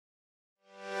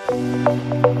Welcome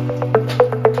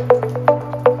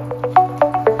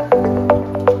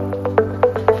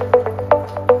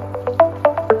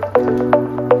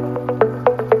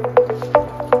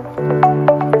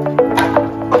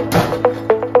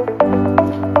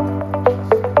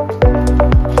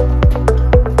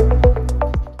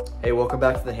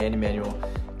back to the Handy Manual.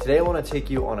 Today I want to take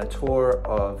you on a tour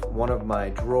of one of my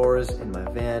drawers in my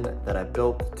van that I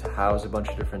built to house a bunch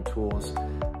of different tools.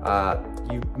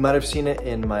 You might have seen it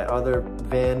in my other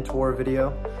van tour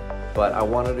video, but I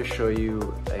wanted to show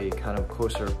you a kind of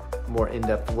closer, more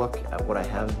in-depth look at what I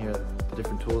have in here, the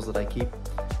different tools that I keep.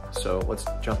 So let's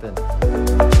jump in.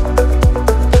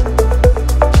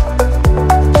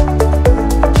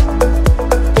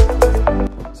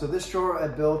 So this drawer I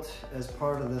built as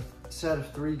part of the set of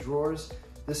 3 drawers.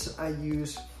 This I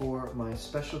use for my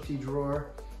specialty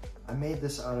drawer. I made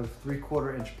this out of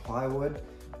 3/4 inch plywood,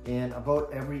 and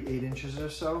about every 8 inches or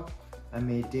so, I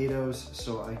made dados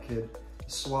so I could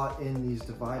slot in these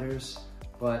dividers.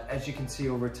 But as you can see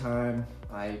over time,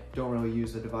 I don't really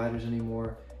use the dividers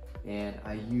anymore, and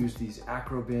I use these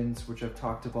acro bins, which I've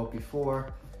talked about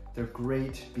before. They're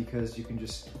great because you can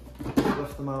just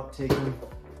lift them out, take them,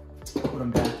 put them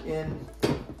back in,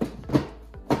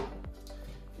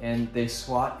 and they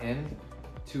slot in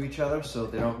to each other so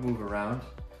they don't move around.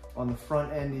 On the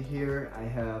front end here, I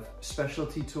have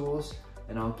specialty tools,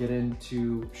 and I'll get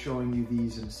into showing you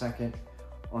these in a second.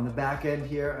 On the back end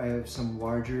here, I have some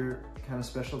larger kind of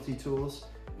specialty tools.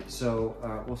 So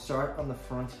we'll start on the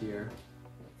front here.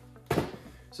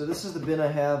 So this is the bin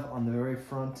I have on the very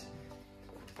front.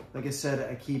 Like I said,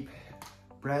 I keep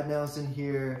brad nails in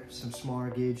here, some smaller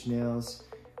gauge nails,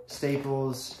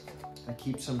 staples. I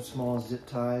keep some small zip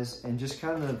ties, and just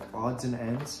kind of odds and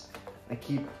ends. I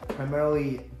keep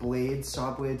primarily blades,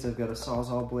 saw blades. I've got a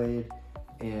Sawzall blade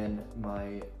and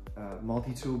my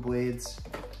multi-tool blades.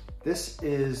 This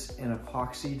is an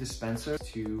epoxy dispenser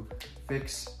to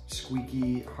fix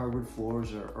squeaky hardwood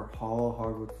floors or hollow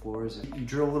hardwood floors. You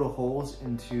drill little holes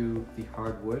into the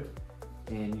hardwood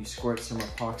and you squirt some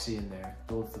epoxy in there.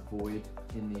 Builds the void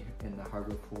in the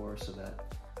hardwood floor so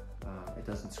that it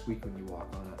doesn't squeak when you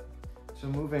walk on it. So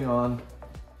moving on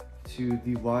to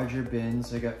the larger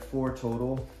bins, I got 4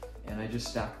 total, and I just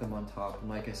stack them on top. And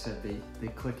like I said, they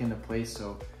click into place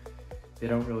so they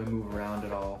don't really move around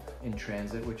at all in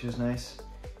transit, which is nice.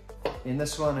 In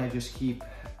this one, I just keep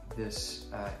this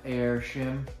air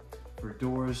shim for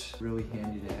doors, really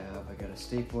handy to have. I got a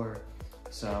stapler,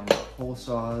 some hole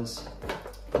saws,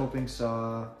 coping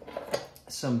saw,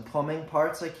 some plumbing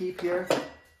parts I keep here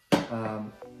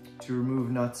to remove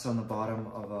nuts on the bottom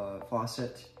of a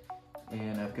faucet.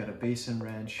 And I've got a basin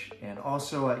wrench, and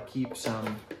also I keep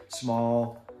some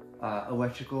small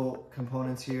electrical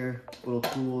components here, little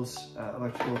tools,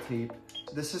 electrical tape.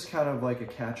 This is kind of like a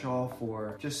catch-all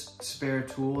for just spare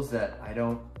tools that I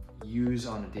don't use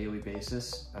on a daily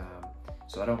basis.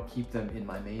 So I don't keep them in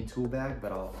my main tool bag,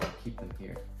 but I'll keep them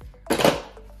here.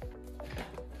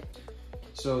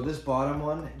 So this bottom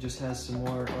one just has some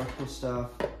more electrical stuff.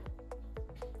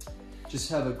 Just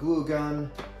have a glue gun.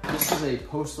 This is a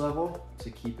post level to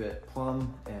keep it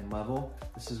plumb and level.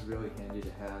 This is really handy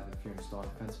to have if you're installing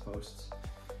fence posts.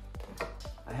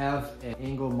 I have an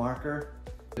angle marker.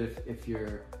 If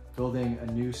you're building a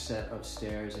new set of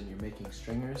stairs and you're making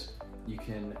stringers, you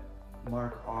can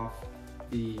mark off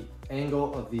the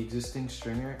angle of the existing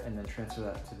stringer and then transfer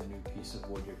that to the new piece of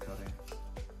wood you're cutting.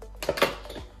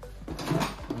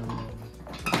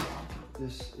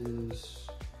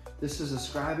 This is a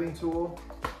scribing tool.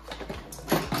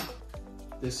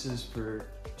 This is for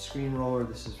screen roller.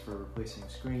 This is for replacing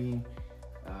screen,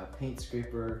 paint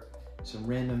scraper, some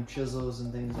random chisels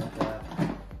and things like that.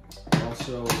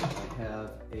 Also, I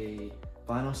have a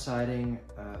vinyl siding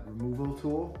removal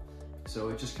tool. So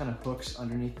it just kind of hooks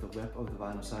underneath the lip of the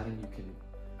vinyl siding. You can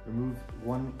remove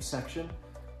one section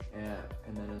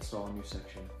and then install a new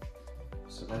section.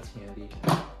 So that's handy.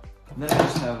 And then I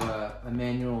just have a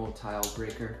manual tile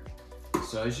breaker.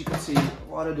 So as you can see,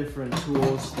 a lot of different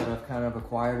tools that I've kind of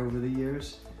acquired over the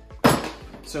years.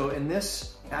 So in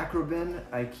this acro bin,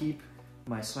 I keep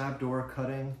my slab door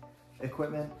cutting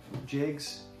equipment,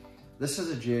 jigs. This is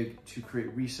a jig to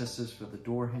create recesses for the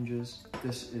door hinges.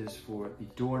 This is for the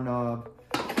doorknob.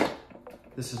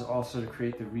 This is also to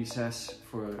create the recess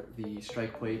for the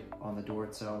strike plate on the door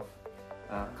itself.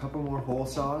 A couple more hole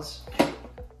saws.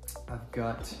 I've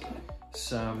got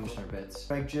some bits.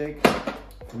 Drag jig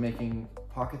for making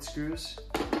pocket screws.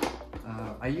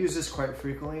 I use this quite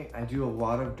frequently. I do a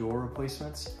lot of door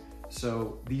replacements,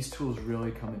 so these tools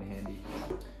really come in handy.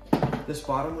 This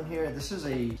bottom one here, this is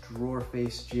a drawer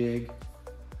face jig,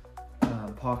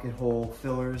 pocket hole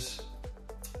fillers,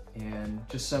 and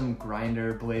just some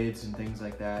grinder blades and things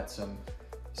like that. Some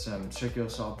circular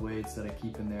saw blades that I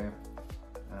keep in there.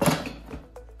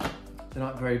 They're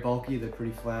not very bulky, they're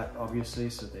pretty flat, obviously,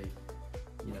 so they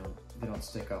don't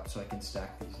stick up, so I can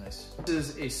stack these nice. This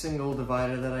is a single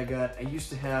divider that I got. I used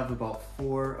to have about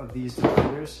 4 of these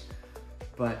dividers,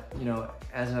 but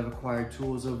as I've acquired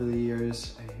tools over the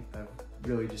years, I've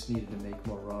really just needed to make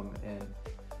more room, and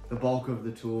the bulk of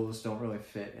the tools don't really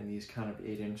fit in these kind of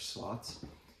 8-inch slots.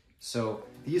 So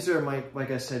these are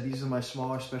like I said, these are my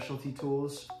smaller specialty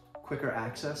tools, quicker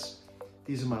access.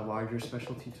 These are my larger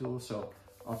specialty tools, so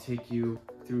I'll take you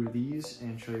through these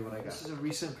and show you what I got. This is a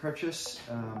recent purchase.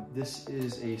 This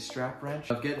is a strap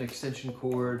wrench. I've got an extension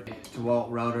cord, a DeWalt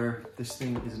router. This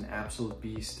thing is an absolute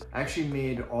beast. I actually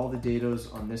made all the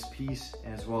dados on this piece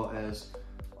as well as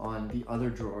on the other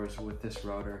drawers with this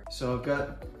router. So I've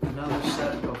got another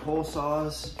set of hole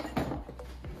saws,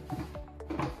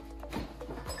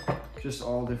 just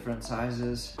all different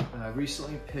sizes. I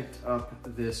recently picked up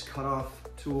this cutoff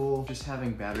tool. Just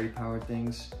having battery powered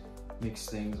things makes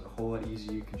things a whole lot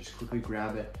easier. You can just quickly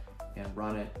grab it and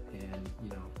run it and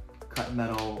cut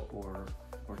metal or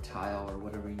tile or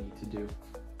whatever you need to do.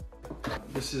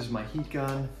 This is my heat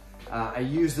gun. I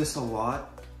use this a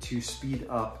lot to speed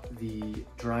up the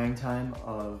drying time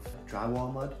of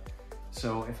drywall mud.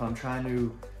 So if I'm trying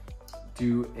to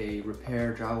do a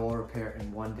drywall repair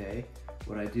in one day,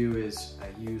 what I do is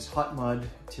I use hot mud,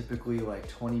 typically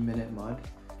like 20-minute mud,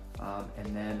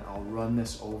 and then I'll run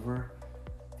this over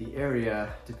the area,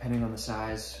 depending on the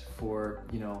size, for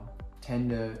 10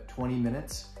 to 20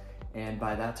 minutes, and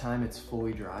by that time it's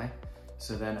fully dry,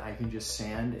 so then I can just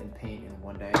sand and paint in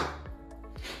one day.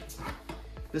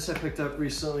 This I picked up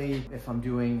recently if I'm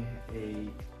doing a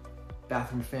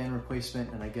bathroom fan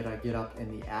replacement and I get up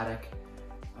in the attic.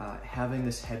 Having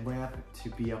this headlamp to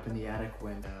be up in the attic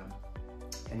when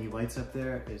any lights up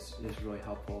there is really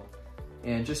helpful.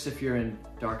 And just if you're in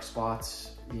dark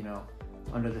spots,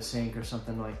 under the sink or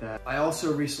something like that. I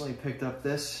also recently picked up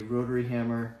this rotary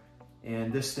hammer,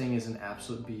 and this thing is an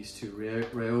absolute beast too.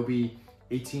 Ryobi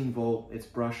 18 volt, it's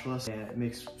brushless, and it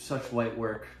makes such light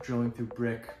work drilling through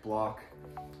brick, block,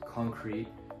 concrete.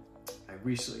 I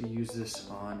recently used this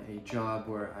on a job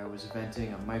where I was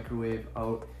venting a microwave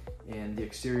out and the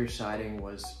exterior siding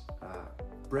was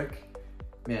brick.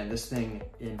 Man, this thing,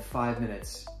 in 5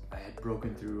 minutes, I had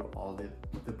broken through all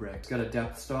the brick. It's got a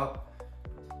depth stop,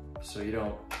 so you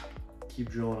don't keep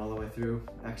drilling all the way through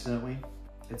accidentally.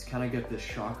 It's kind of got this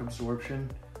shock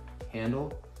absorption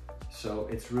handle, so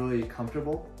it's really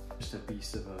comfortable. Just a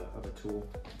beast of a tool.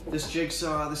 This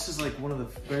jigsaw, this is like one of the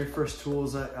very first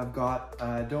tools that I've got.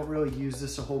 I don't really use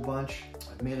this a whole bunch.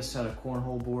 I've made a set of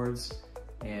cornhole boards,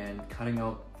 and cutting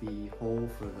out the hole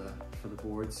for the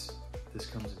boards, this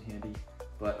comes in handy.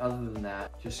 But other than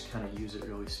that, just kind of use it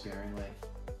really sparingly.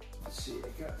 Let's see,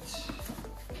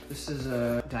 this is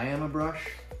a Diama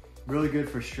brush. Really good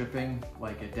for stripping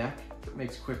like a deck. It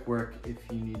makes quick work if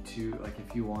you need to, like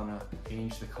if you want to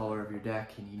change the color of your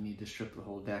deck and you need to strip the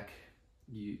whole deck.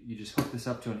 You just hook this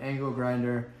up to an angle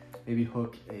grinder, maybe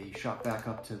hook a shop vac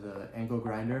up to the angle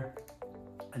grinder,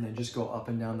 and then just go up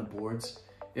and down the boards.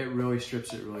 It really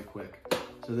strips it really quick.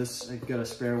 So this, I've got a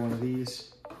spare one of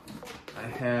these. I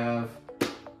have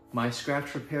my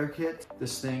scratch repair kit.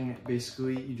 This thing,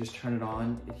 basically, you just turn it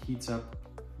on, it heats up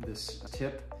this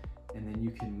tip, and then you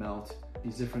can melt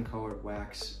these different colored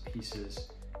wax pieces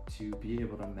to be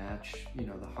able to match,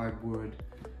 the hardwood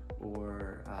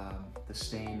or the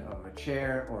stain of a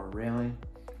chair or a railing.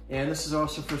 And this is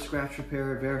also for scratch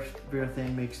repair.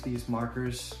 Varathane makes these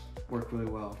markers work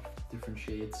really well, different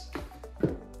shades.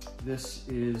 This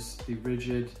is the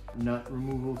rigid nut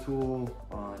removal tool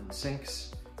on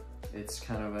sinks. It's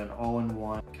kind of an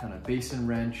all-in-one kind of basin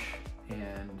wrench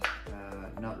and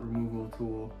nut removal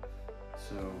tool.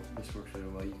 So this works really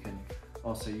well. You can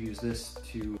also use this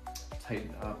to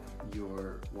tighten up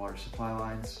your water supply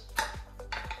lines.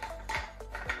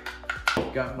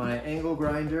 Got my angle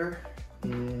grinder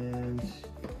and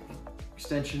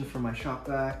extension for my shop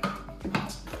vac.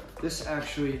 This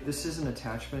is an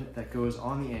attachment that goes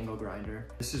on the angle grinder.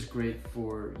 This is great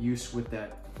for use with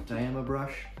that Diama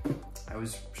brush. I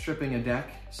was stripping a deck,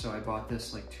 so I bought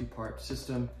this like 2-part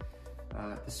system.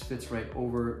 This fits right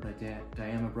over the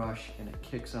Diama brush, and it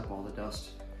kicks up all the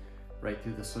dust right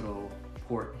through this little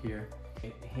port here.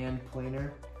 A hand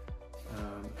planer.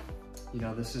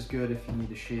 This is good if you need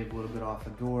to shave a little bit off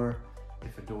a door.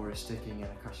 If a door is sticking in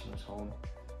a customer's home,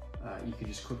 you can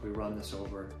just quickly run this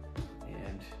over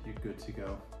and you're good to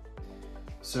go.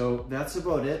 So that's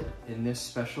about it in this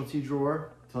specialty drawer.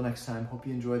 Until next time, hope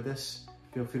you enjoyed this.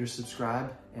 Feel free to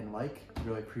subscribe and like,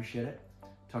 really appreciate it.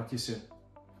 Talk to you soon.